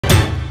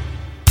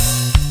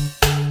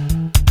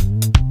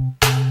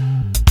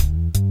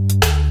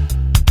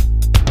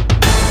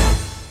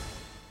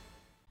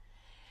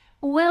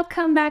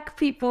Welcome back,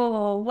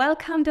 people.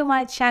 Welcome to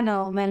my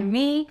channel,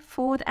 Me,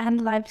 Food and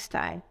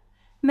Lifestyle.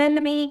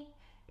 Me,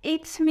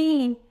 it's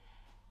me.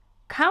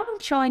 Come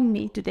join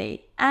me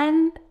today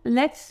and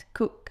let's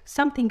cook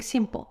something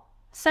simple.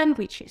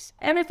 Sandwiches.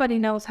 Everybody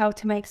knows how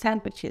to make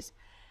sandwiches.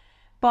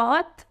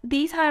 But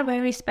these are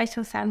very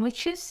special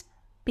sandwiches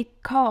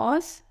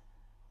because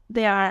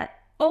they are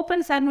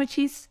open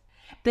sandwiches.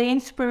 The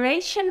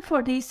inspiration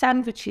for these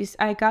sandwiches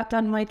I got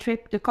on my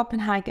trip to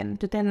Copenhagen,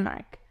 to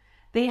Denmark.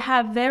 They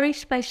have very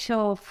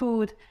special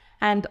food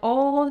and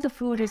all the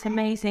food is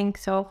amazing.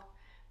 So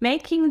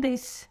making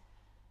this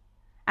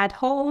at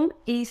home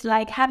is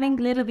like having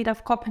a little bit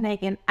of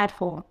Copenhagen at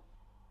home.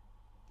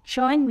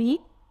 Join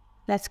me.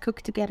 Let's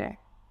cook together.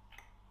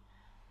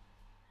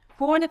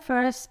 For the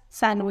first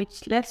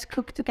sandwich, let's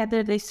cook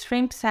together this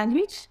shrimp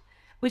sandwich,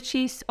 which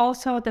is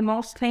also the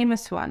most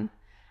famous one.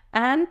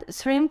 And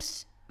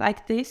shrimps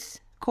like this,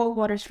 cold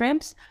water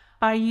shrimps,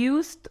 are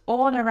used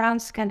all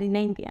around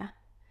Scandinavia.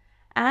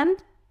 And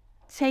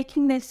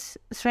taking this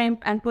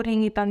shrimp and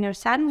putting it on your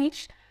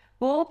sandwich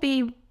will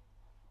be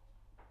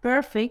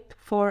perfect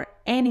for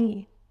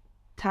any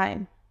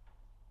time,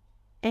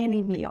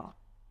 any meal.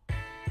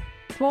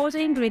 For the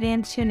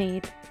ingredients you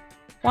need: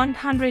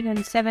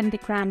 170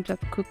 grams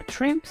of cooked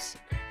shrimps,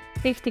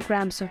 50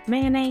 grams of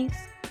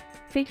mayonnaise,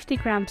 50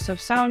 grams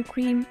of sour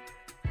cream,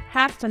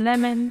 half a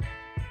lemon,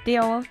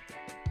 dill,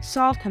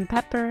 salt and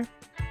pepper,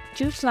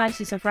 2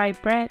 slices of rye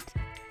bread,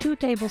 2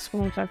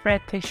 tablespoons of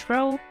red fish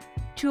roe,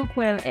 2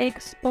 quail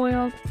eggs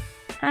boiled,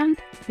 and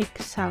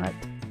mixed salad.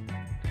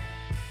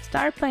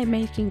 Start by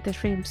making the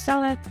shrimp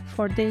salad.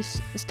 For this,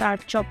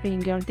 start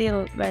chopping your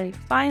dill very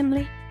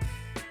finely.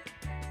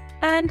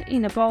 And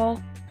in a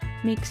bowl,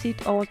 mix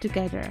it all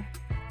together.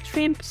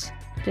 Shrimps,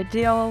 the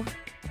dill,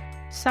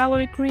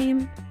 sour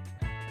cream,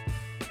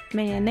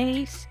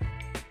 mayonnaise,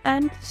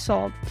 and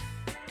salt.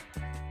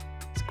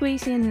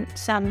 Squeeze in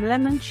some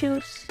lemon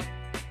juice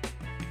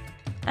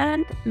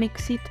and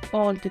mix it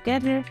all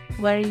together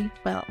very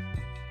well.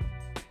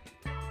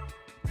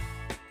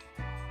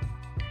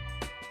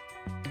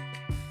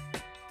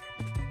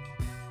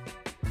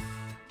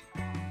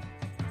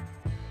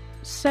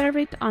 Serve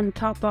it on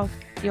top of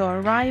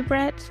your rye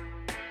bread.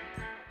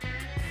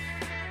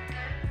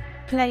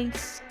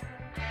 Place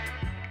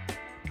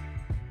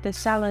the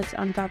salad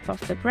on top of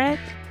the bread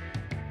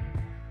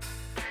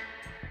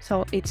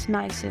so it's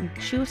nice and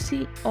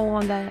juicy.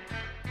 All the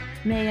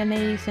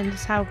mayonnaise and the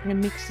sour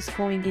cream mix is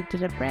going into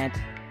the bread.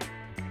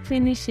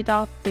 Finish it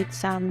off with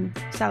some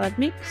salad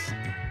mix,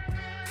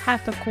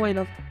 half a coil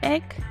of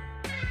egg,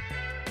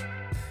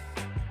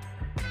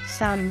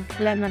 some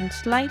lemon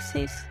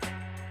slices.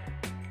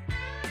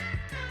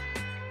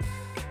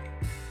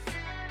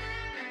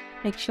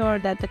 Make sure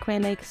that the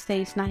quail egg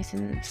stays nice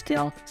and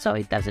still so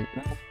it doesn't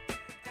melt.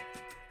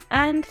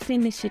 And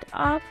finish it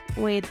off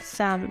with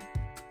some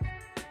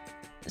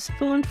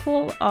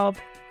spoonful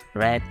of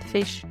red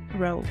fish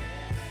roe.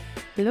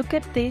 Look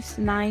at this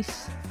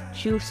nice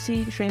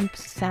juicy shrimp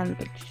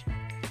sandwich.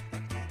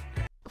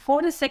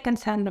 For the second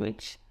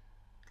sandwich,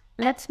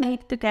 let's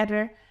make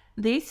together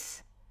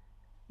this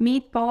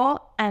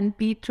meatball and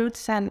beetroot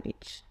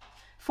sandwich.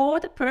 For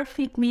the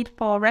perfect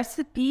meatball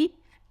recipe,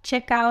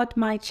 check out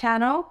my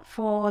channel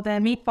for the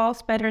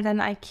meatballs better than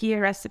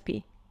IKEA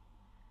recipe.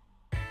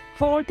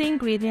 For the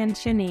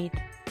ingredients you need: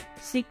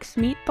 6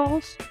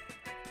 meatballs,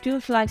 2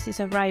 slices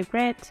of rye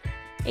bread,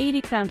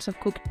 80 grams of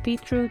cooked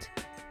beetroot,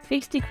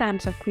 50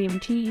 grams of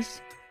cream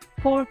cheese,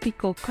 4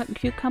 pickled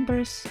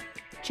cucumbers,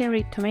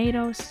 cherry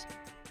tomatoes,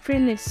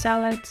 frillless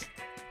salad,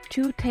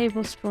 2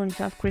 tablespoons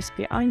of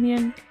crispy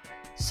onion,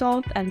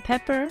 salt and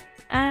pepper,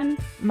 and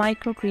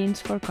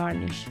microgreens for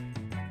garnish.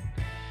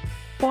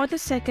 For the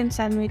second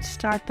sandwich,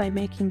 start by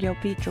making your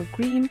beetroot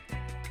cream.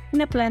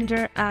 In a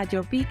blender, add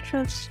your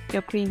beetroots,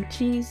 your cream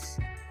cheese,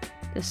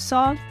 the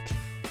salt,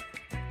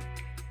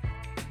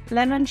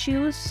 lemon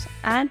juice,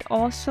 and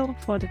also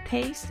for the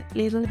taste, a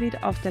little bit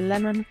of the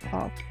lemon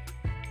pulp.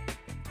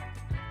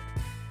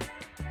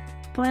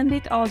 Blend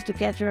it all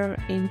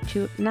together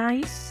into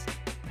nice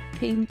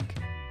pink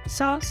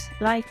sauce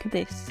like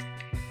this.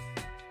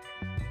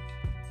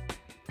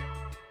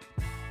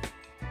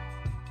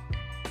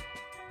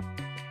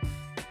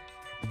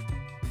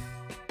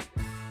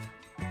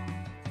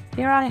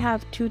 Here I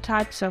have 2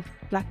 types of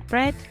black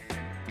bread.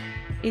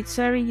 It's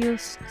very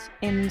used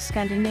in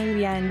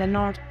Scandinavia and the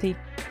Nordic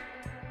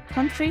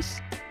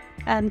countries,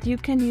 and you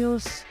can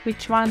use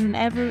which one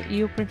ever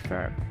you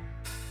prefer.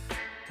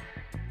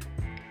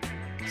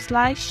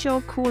 Slice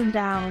your cool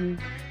down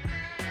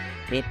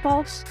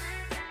meatballs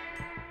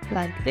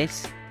like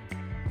this.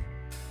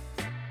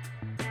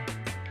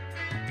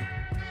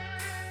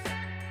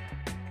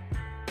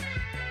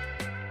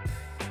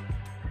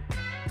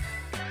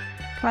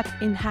 Cut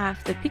in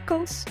half the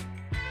pickles.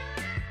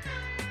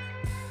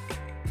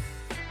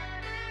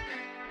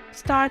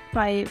 Start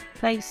by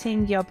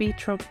placing your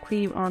beetroot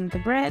cream on the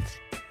bread.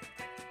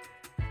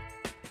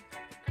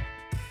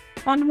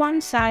 On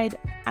one side,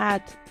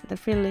 add the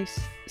frillless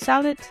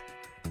salad.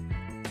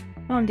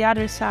 On the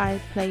other side,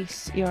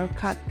 place your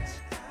cut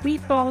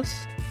meatballs.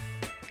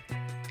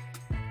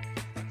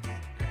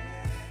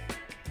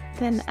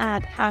 Then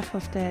add half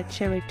of the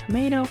cherry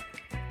tomato,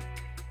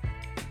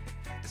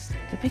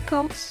 the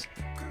pickles.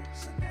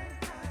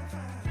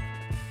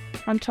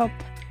 On top,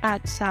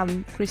 add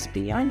some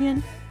crispy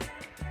onion.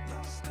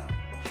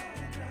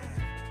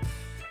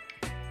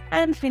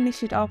 And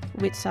finish it off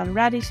with some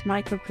radish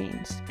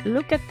microgreens.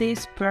 Look at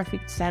this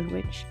perfect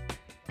sandwich.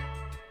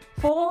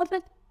 For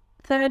the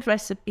third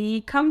recipe,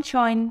 come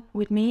join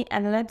with me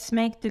and let's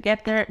make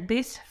together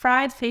this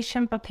fried fish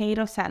and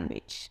potato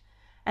sandwich.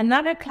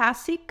 Another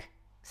classic,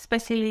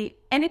 especially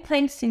any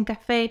place in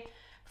cafe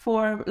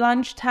for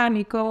lunchtime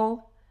you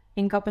go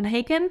in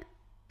Copenhagen,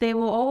 they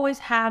will always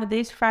have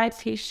this fried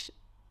fish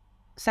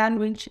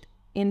sandwich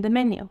in the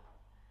menu.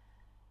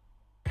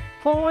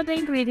 For the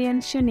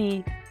ingredients you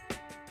need: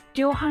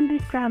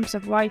 200 grams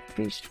of white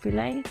fish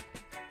fillet,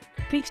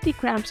 50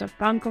 grams of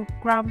Bangkok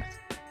crabs,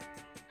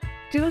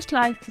 2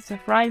 slices of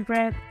rye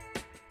bread,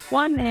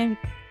 1 egg,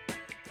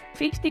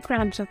 50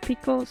 grams of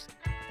pickles,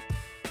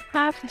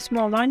 half a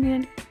small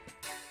onion,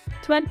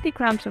 20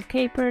 grams of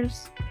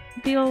capers,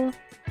 dill,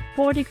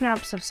 40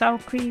 grams of sour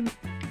cream,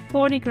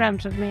 40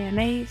 grams of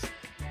mayonnaise,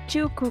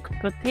 2 cooked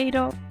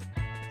potatoes,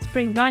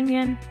 spring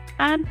onion,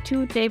 and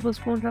 2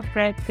 tablespoons of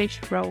red fish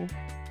roe.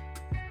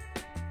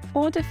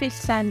 For the fish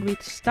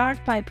sandwich,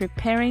 start by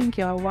preparing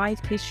your white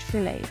fish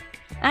fillet,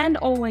 and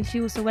always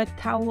use a wet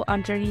towel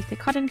underneath the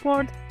cutting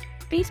board.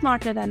 Be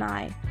smarter than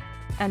I,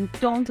 and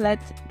don't let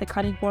the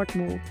cutting board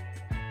move.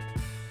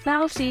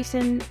 Now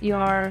season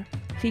your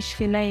fish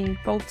fillet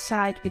both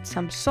sides with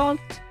some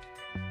salt.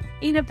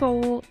 In a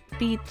bowl,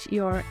 beat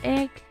your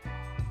egg.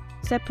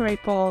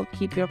 Separate bowl,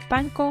 keep your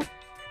panko.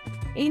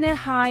 In a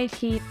high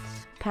heat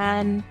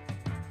pan,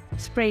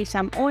 spray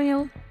some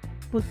oil.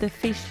 Put the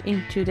fish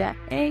into the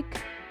egg.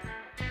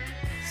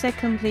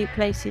 Secondly,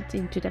 place it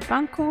into the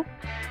panko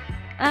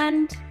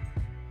and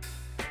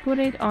put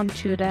it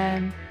onto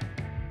the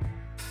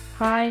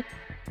high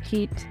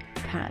heat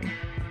pan.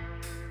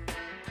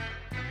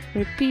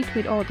 Repeat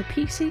with all the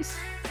pieces.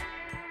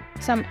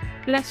 Some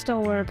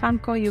leftover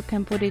panko you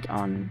can put it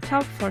on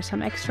top for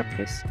some extra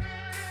crisp.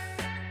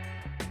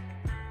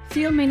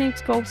 Few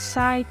minutes both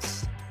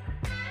sides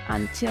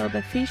until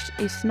the fish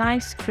is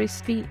nice,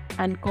 crispy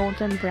and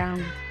golden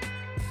brown.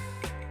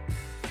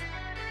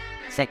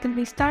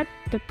 Secondly, start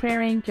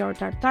preparing your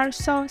tartare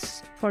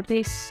sauce. For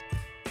this,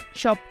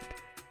 chop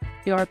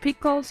your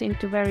pickles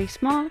into very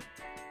small.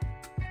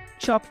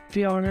 Chop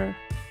your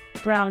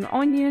brown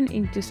onion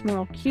into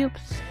small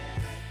cubes.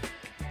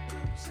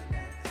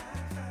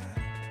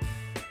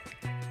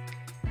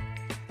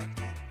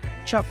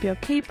 Chop your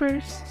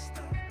capers,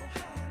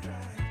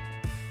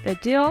 the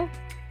dill,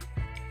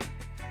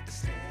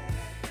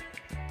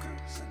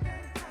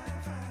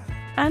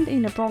 and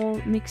in a bowl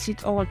mix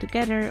it all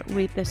together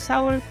with the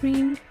sour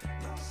cream,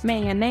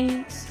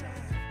 mayonnaise,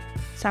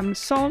 some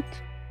salt,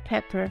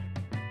 pepper,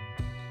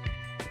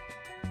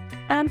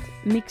 and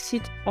mix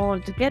it all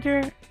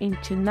together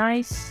into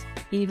nice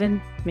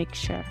even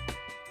mixture.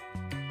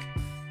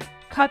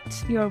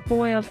 Cut your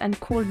boiled and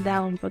cooled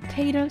down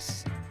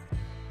potatoes,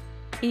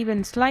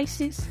 even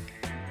slices.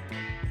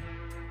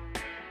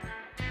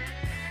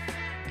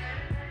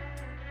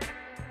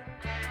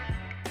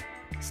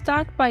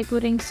 Start by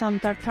putting some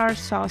tartare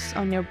sauce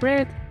on your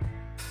bread,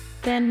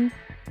 then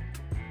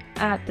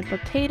add the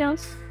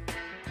potatoes.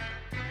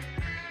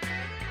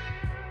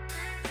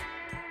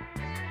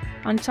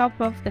 On top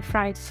of the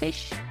fried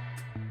fish,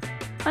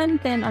 and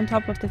then on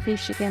top of the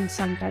fish again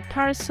some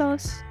tartare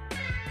sauce.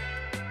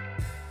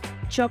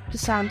 Chop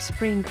some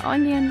spring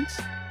onions.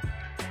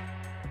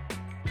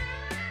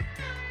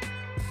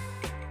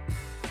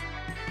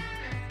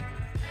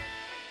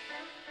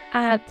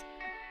 Add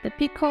the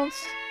pickles.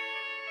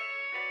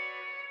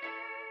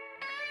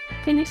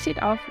 Finish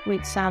it off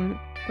with some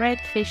red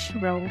fish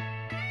roe.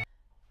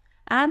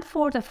 And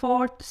for the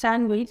fourth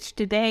sandwich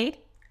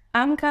today,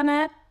 I'm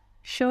gonna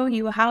show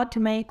you how to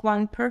make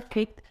one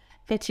perfect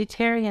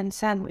vegetarian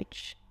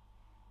sandwich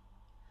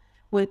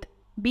with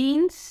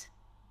beans,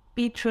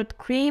 beetroot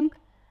cream,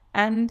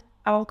 and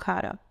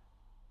avocado.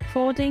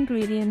 For the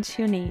ingredients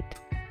you need: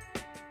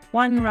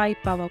 1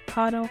 ripe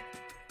avocado,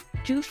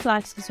 2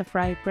 slices of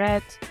rye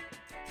bread,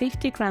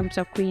 50 grams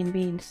of green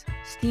beans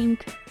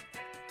steamed,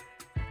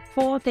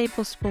 4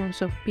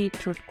 tablespoons of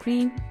beetroot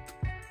cream,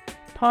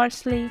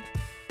 parsley,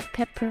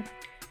 pepper,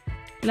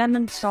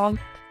 lemon salt,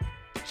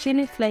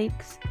 chili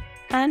flakes,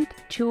 and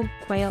 2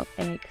 quail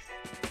eggs.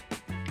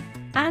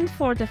 And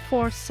for the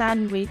fourth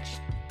sandwich,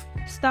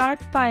 start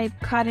by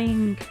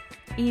cutting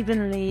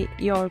evenly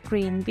your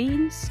green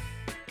beans.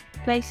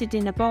 Place it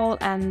in a bowl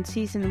and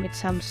season with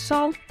some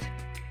salt.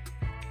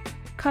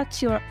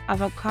 Cut your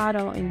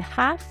avocado in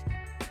half.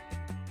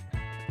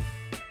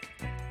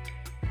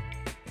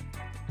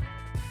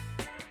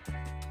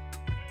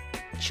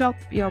 Chop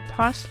your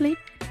parsley.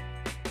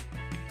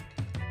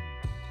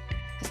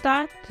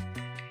 Start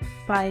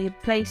by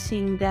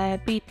placing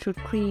the beetroot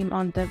cream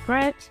on the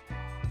bread.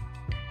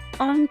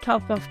 On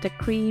top of the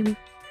cream,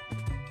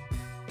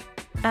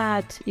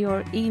 add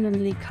your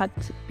evenly cut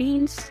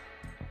beans.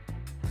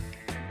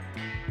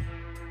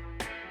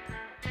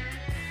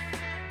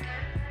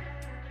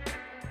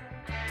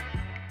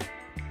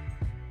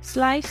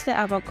 Slice the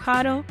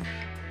avocado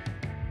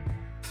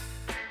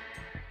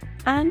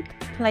and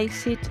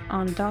place it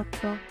on top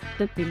of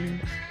the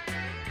beans.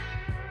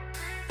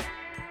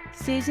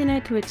 Season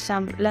it with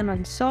some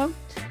lemon salt,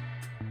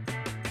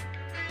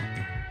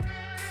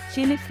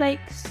 chili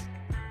flakes,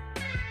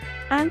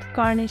 and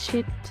garnish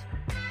it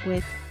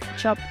with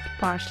chopped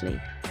parsley.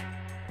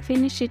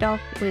 Finish it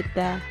off with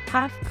the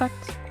half-cut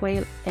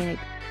quail egg.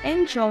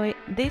 Enjoy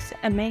this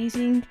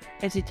amazing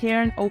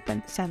vegetarian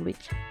open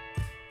sandwich.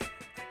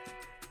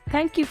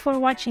 Thank you for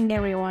watching,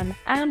 everyone,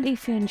 and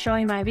if you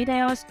enjoy my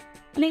videos,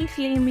 please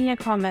leave me a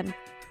comment.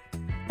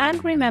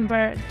 And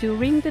remember to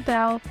ring the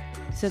bell,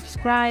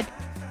 subscribe,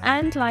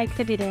 and like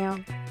the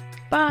video.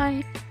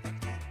 Bye!